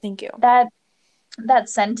that. Thank you. That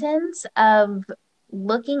sentence of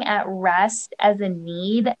looking at rest as a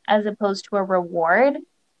need as opposed to a reward,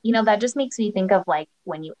 that just makes me think of like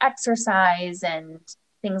when you exercise and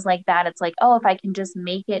things like that. It's like, oh, if I can just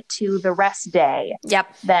make it to the rest day,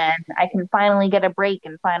 Yep. then I can finally get a break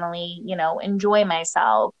and finally, enjoy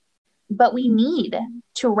myself. But we need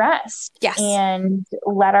to rest Yes. and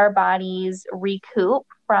let our bodies recoup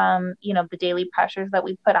from, the daily pressures that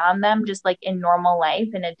we put on them, just like in normal life,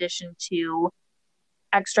 in addition to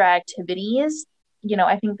extra activities.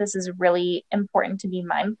 I think this is really important to be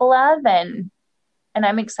mindful of, and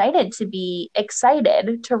I'm excited to be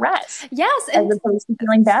excited to rest. Yes, as opposed to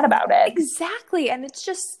feeling bad about it. Exactly. And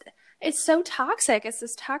it's so toxic. It's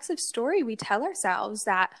this toxic story we tell ourselves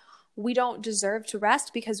that we don't deserve to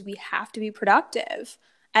rest because we have to be productive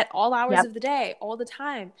at all hours of the day, all the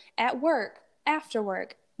time, at work, after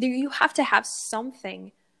work. You have to have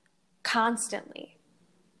something constantly,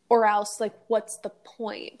 or else, like, what's the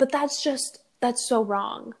point? But that's so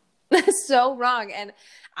wrong. That's so wrong. And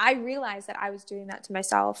I realized that I was doing that to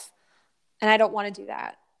myself, and I don't want to do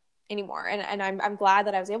that anymore. And I'm glad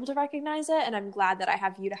that I was able to recognize it, and I'm glad that I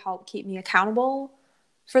have you to help keep me accountable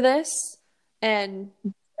for this, and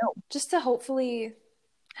just to hopefully,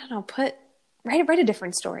 I don't know, write a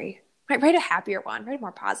different story, write a happier one, write a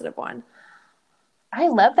more positive one. I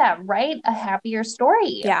love that. Write a happier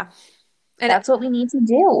story. Yeah. And that's what we need to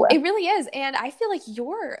do. It really is. And I feel like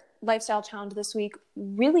your lifestyle challenge this week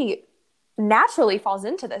really naturally falls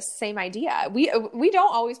into this same idea. We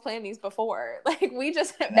don't always plan these before. Like, we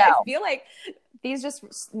just, I feel like these just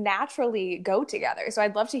naturally go together. So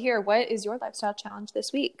I'd love to hear, what is your lifestyle challenge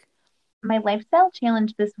this week? My lifestyle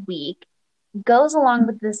challenge this week goes along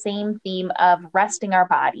with the same theme of resting our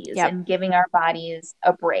bodies and giving our bodies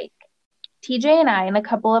a break. TJ and I and a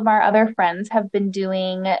couple of our other friends have been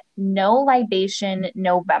doing No Libation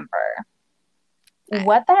November.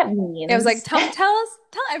 what that It was like, means. tell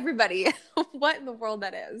everybody what in the world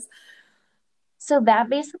that is. So that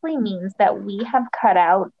basically means that we have cut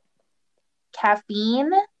out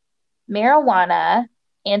caffeine, marijuana,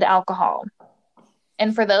 and alcohol.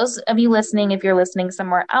 And for those of you listening, if you're listening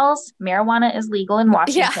somewhere else, marijuana is legal in Yeah.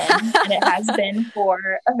 Washington, and it has been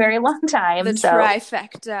for a very long The time. So,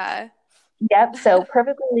 trifecta. yep, so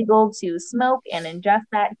perfectly legal to smoke and ingest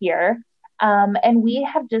that here. And we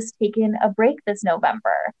have just taken a break this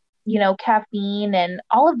November. You know, caffeine and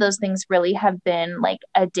all of those things really have been like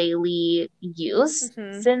a daily use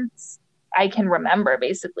Mm-hmm. since I can remember,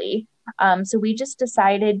 basically. So we just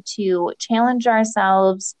decided to challenge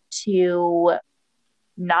ourselves to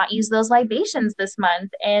not use those libations this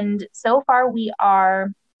month. And so far, we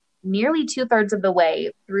are nearly 2/3 of the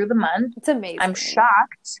way through the month. It's amazing. I'm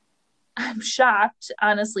shocked. I'm shocked,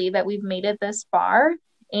 honestly, that we've made it this far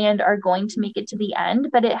and are going to make it to the end.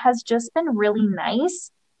 But it has just been really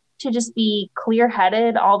nice to just be clear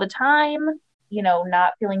headed all the time, you know,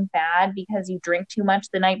 not feeling bad because you drink too much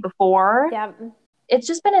the night before. Yeah. It's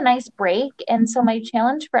just been a nice break. And so, my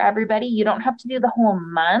challenge for everybody, you don't have to do the whole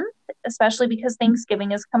month, especially because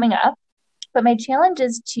Thanksgiving is coming up. But my challenge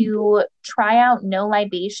is to try out no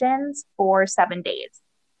libations for 7 days.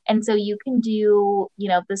 And so you can do, you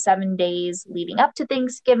know, the 7 days leading up to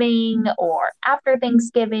Thanksgiving or after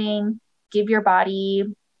Thanksgiving, give your body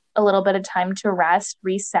a little bit of time to rest,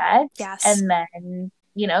 reset, Yes. and then,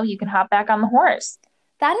 you know, you can hop back on the horse.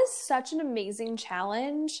 That is such an amazing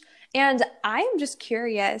challenge. And I am just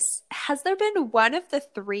curious, has there been one of the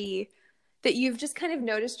three that you've just kind of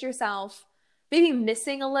noticed yourself maybe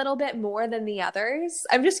missing a little bit more than the others?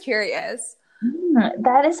 I'm just curious.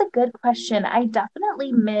 That is a good question. I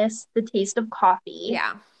definitely miss the taste of coffee.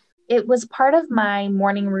 Yeah. It was part of my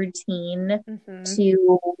morning routine Mm-hmm.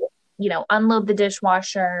 to, you know, unload the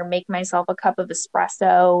dishwasher, make myself a cup of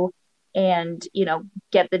espresso, and, you know,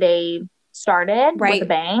 get the day started with a Right.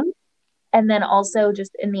 bang. And then also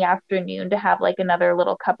just in the afternoon to have like another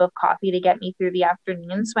little cup of coffee to get me through the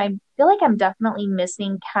afternoon. So I feel like I'm definitely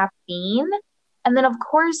missing caffeine. And then of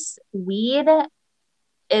course, weed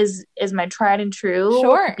is my tried and true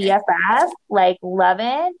Sure. BFF. Like love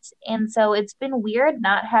it. And so it's been weird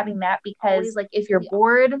not having that because like if you're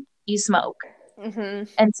bored, you smoke. Mm-hmm.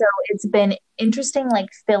 And so it's been interesting like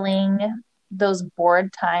filling those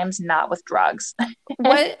bored times not with drugs.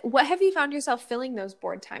 What have you found yourself filling those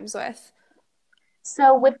board times with?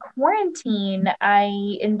 So with quarantine,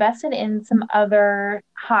 I invested in some other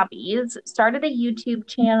hobbies, started a YouTube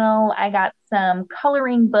channel. I got some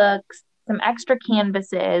coloring books, some extra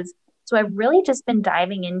canvases. So I've really just been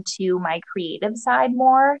diving into my creative side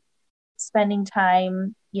more, spending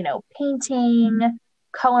time, you know, painting,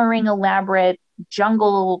 coloring elaborate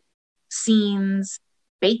jungle scenes,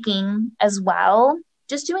 baking as well,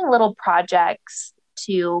 just doing little projects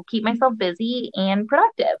to keep myself busy and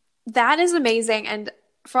productive. That is amazing. And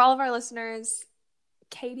for all of our listeners,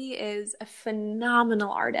 Katie is a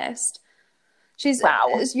phenomenal artist. She's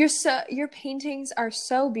Wow. your paintings are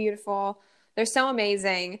so beautiful. They're so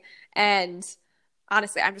amazing. And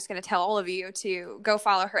honestly, I'm just going to tell all of you to go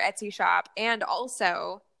follow her Etsy shop and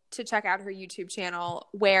also to check out her YouTube channel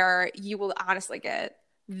where you will honestly get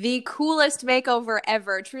the coolest makeover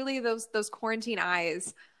ever. Truly those quarantine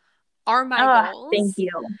eyes are my Oh, thank goals.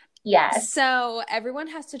 you. Yes. So everyone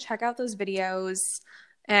has to check out those videos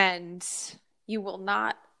and you will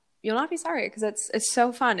not you'll not be sorry because it's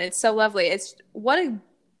so fun. It's so lovely. It's what a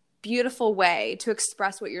beautiful way to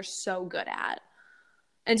express what you're so good at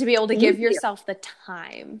and to be able to Thank give you. yourself the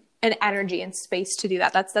time and energy and space to do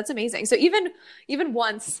that. That's amazing. So even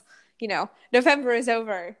once, November is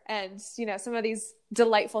over and, some of these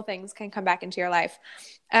delightful things can come back into your life.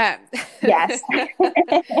 Um, Yes.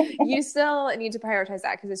 you still need to prioritize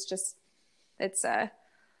that because it's a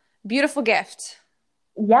beautiful gift.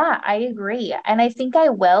 Yeah, I agree. And I think I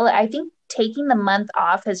will. I think taking the month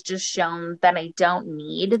off has just shown that I don't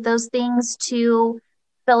need those things to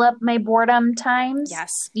fill up my boredom times.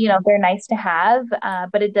 Yes. They're nice to have,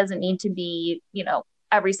 but it doesn't need to be,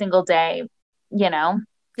 every single day, you know?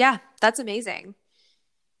 Yeah, that's amazing.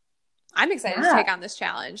 I'm excited to Yeah, take on this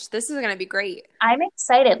challenge. This is going to be great. I'm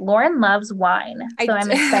excited. Lauren loves wine, so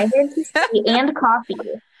I'm excited to see, and coffee.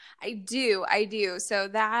 I do. So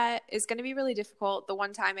that is going to be really difficult. The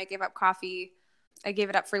one time I gave up coffee, I gave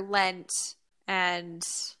it up for Lent, and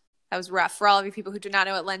that was rough. For all of you people who do not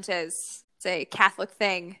know what Lent is, it's a Catholic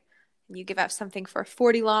thing. You give up something for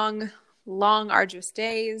 40 long, arduous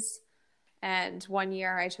days. And one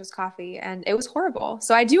year I chose coffee and it was horrible.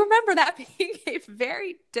 So I do remember that being a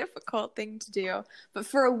very difficult thing to do. But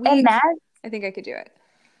for a week, I think I could do it.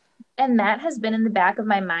 And that has been in the back of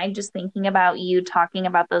my mind, just thinking about you talking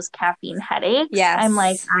about those caffeine headaches. I'm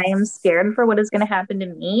like, Yes. I am scared for what is going to happen to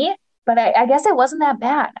me. But I guess it wasn't that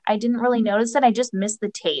bad. I didn't really notice it. I just missed the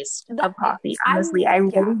taste of coffee. Honestly, I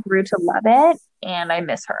Yeah. really grew to love it and I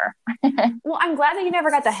miss her. Well, I'm glad that you never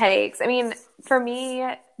got the headaches. I mean, for me,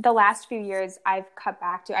 the last few years I've cut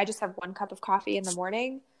back to I just have 1 cup of coffee in the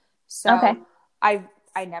morning. Okay. So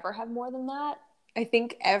I never have more than that. I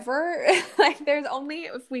think ever. Like there's only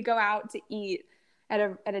if we go out to eat at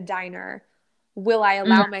a diner, will I Mm.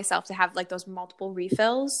 allow myself to have like those multiple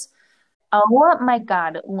refills. Oh my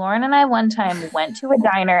God. Lauren and I one time went to a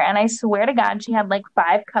diner and I swear to God, she had like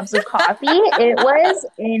 5 cups of coffee. It was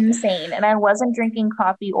insane. And I wasn't drinking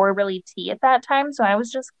coffee or really tea at that time. So I was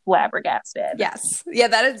just flabbergasted. Yes. Yeah,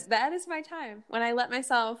 that is my time when I let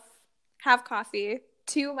myself have coffee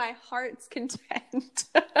to my heart's content.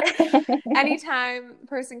 Anytime a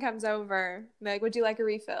person comes over, they're like, would you like a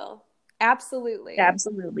refill? Absolutely.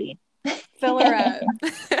 Absolutely. Fill her up.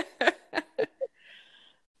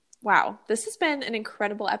 Wow, this has been an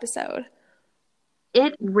incredible episode.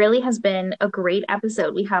 It really has been a great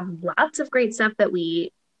episode. We have lots of great stuff that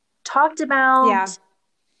we talked Yeah. about.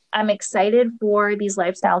 I'm excited for these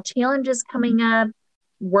lifestyle challenges coming up.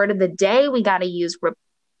 Word of the day, we got to use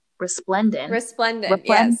resplendent. Resplendent,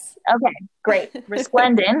 Resplendent. yes. Okay, great.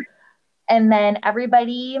 Resplendent. And then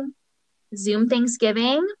everybody Zoom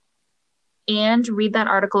Thanksgiving and read that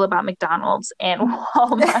article about McDonald's and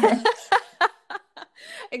Walmart.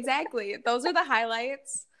 Exactly. Those are the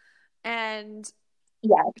highlights. And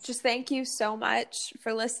Yes. just thank you so much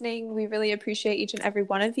for listening. We really appreciate each and every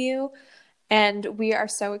one of you. And we are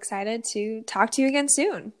so excited to talk to you again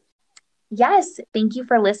soon. Yes. Thank you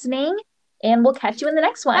for listening. And we'll catch you in the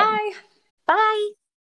next one. Bye. Bye.